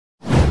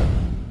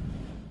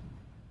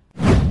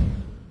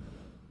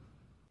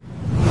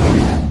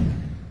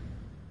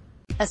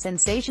A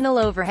sensational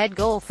overhead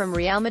goal from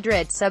Real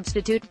Madrid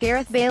substitute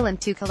Gareth Bale and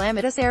two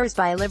calamitous errors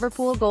by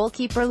Liverpool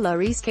goalkeeper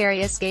Loris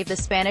Karius gave the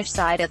Spanish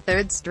side a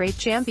third straight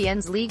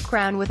Champions League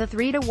crown with a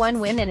 3-1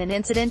 win in an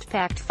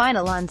incident-packed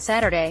final on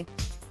Saturday.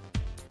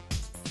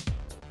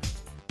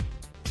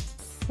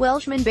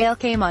 Welshman Bale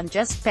came on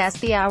just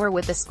past the hour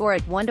with the score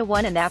at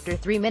 1-1 and after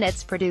 3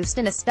 minutes produced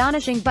an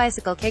astonishing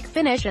bicycle kick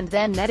finish and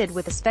then netted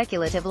with a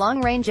speculative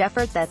long-range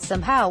effort that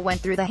somehow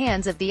went through the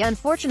hands of the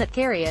unfortunate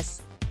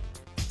Karius.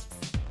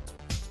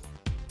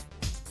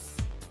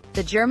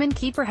 The German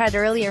keeper had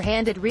earlier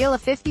handed Real a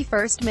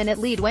 51st-minute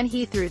lead when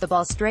he threw the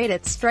ball straight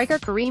at striker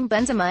Karim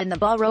Benzema and the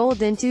ball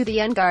rolled into the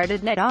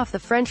unguarded net off the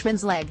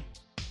Frenchman's leg.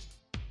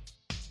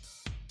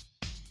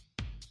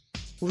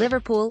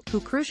 Liverpool,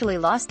 who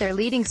crucially lost their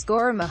leading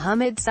scorer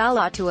Mohamed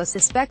Salah to a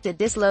suspected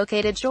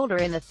dislocated shoulder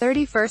in the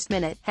 31st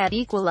minute, had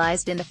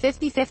equalized in the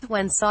 55th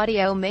when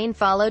Sadio Mane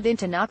followed in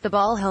to knock the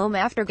ball home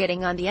after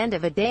getting on the end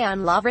of a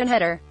Dejan Lovren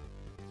header.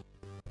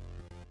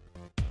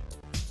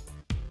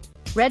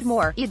 Read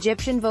more.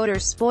 Egyptian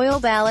voters spoil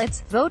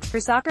ballots, vote for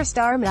soccer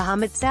star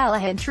Mohamed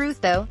Salah. In truth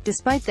though,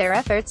 despite their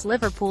efforts,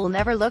 Liverpool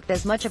never looked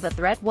as much of a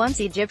threat once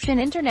Egyptian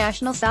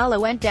international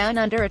Salah went down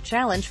under a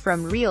challenge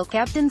from Real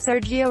captain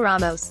Sergio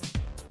Ramos.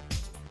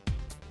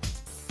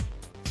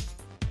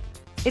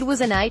 It was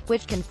a night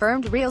which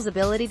confirmed Real's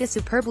ability to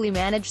superbly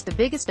manage the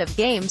biggest of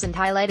games and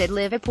highlighted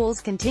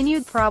Liverpool's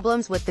continued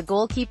problems with the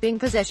goalkeeping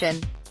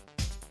position.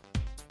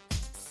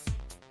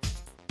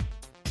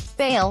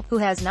 Bale, who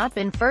has not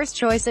been first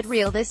choice at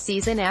Real this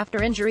season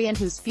after injury and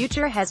whose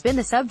future has been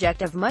the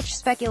subject of much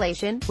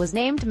speculation, was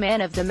named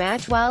man of the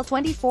match while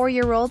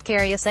 24-year-old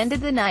Karius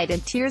ended the night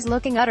in tears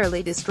looking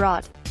utterly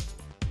distraught.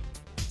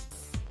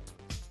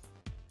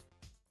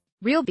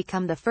 Real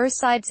become the first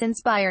side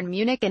since Bayern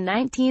Munich in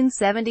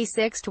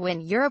 1976 to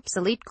win Europe's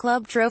elite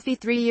club trophy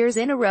 3 years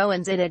in a row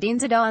and Zinedine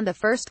Zidane the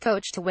first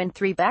coach to win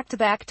 3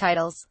 back-to-back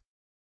titles.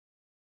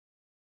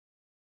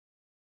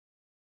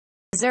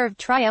 Deserved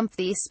triumph.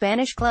 The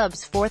Spanish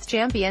club's 4th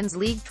Champions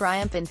League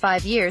triumph in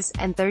 5 years,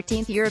 and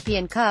 13th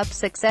European Cup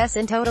success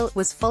in total,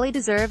 was fully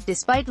deserved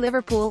despite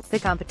Liverpool, the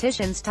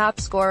competition's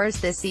top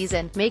scorers this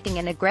season, making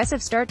an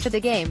aggressive start to the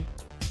game.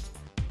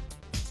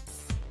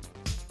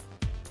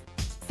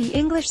 The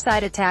English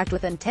side attacked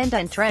with intent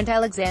and Trent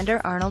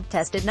Alexander-Arnold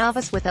tested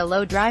novice with a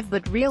low drive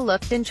but Real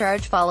looked in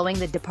charge following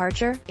the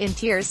departure, in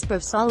tears,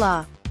 of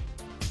Salah.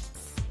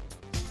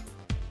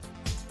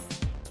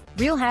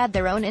 Real had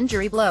their own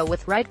injury blow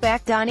with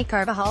right-back Dani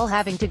Carvajal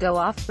having to go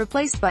off,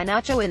 replaced by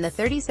Nacho in the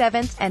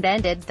 37th, and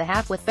ended the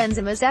half with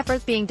Benzema's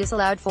effort being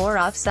disallowed for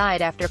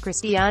offside after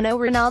Cristiano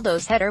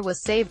Ronaldo's header was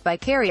saved by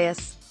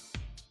Karius.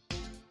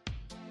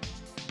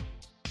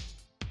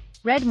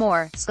 Read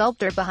more.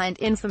 Sculptor behind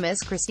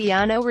infamous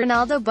Cristiano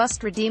Ronaldo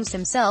bust redeems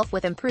himself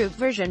with improved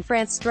version.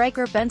 France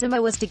striker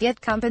Benzema was to get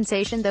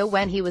compensation though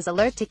when he was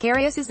alert to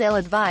Karius's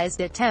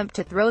ill-advised attempt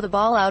to throw the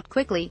ball out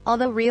quickly,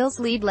 although Real's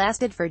lead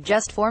lasted for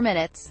just 4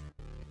 minutes.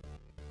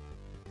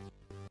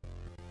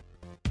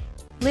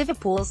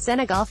 Liverpool's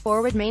Senegal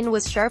forward Mane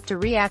was sharp to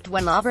react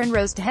when Lovren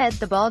rose to head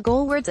the ball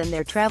goalwards and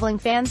their travelling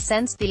fans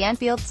sensed the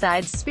Anfield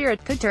side's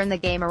spirit could turn the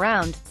game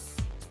around.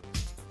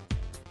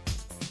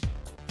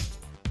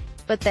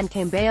 But then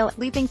came Bale,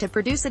 leaping to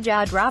produce a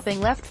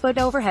jaw-dropping left-foot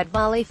overhead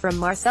volley from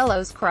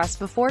Marcelo's cross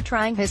before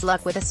trying his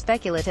luck with a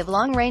speculative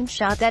long-range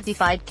shot that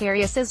defied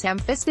Karius's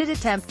ham-fisted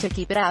attempt to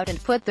keep it out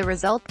and put the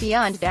result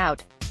beyond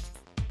doubt.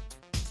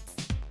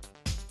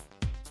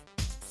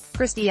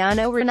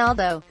 Cristiano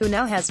Ronaldo, who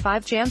now has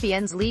 5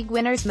 Champions League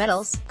winners'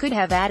 medals, could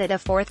have added a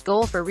 4th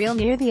goal for Real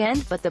near the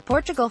end, but the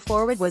Portugal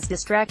forward was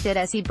distracted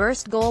as he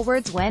burst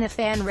goalwards when a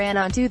fan ran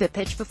onto the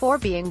pitch before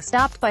being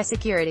stopped by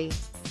security.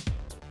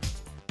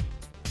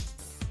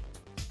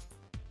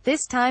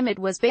 This time it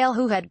was Bale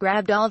who had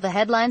grabbed all the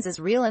headlines as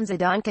Real and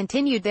Zidane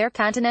continued their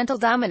continental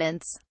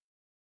dominance.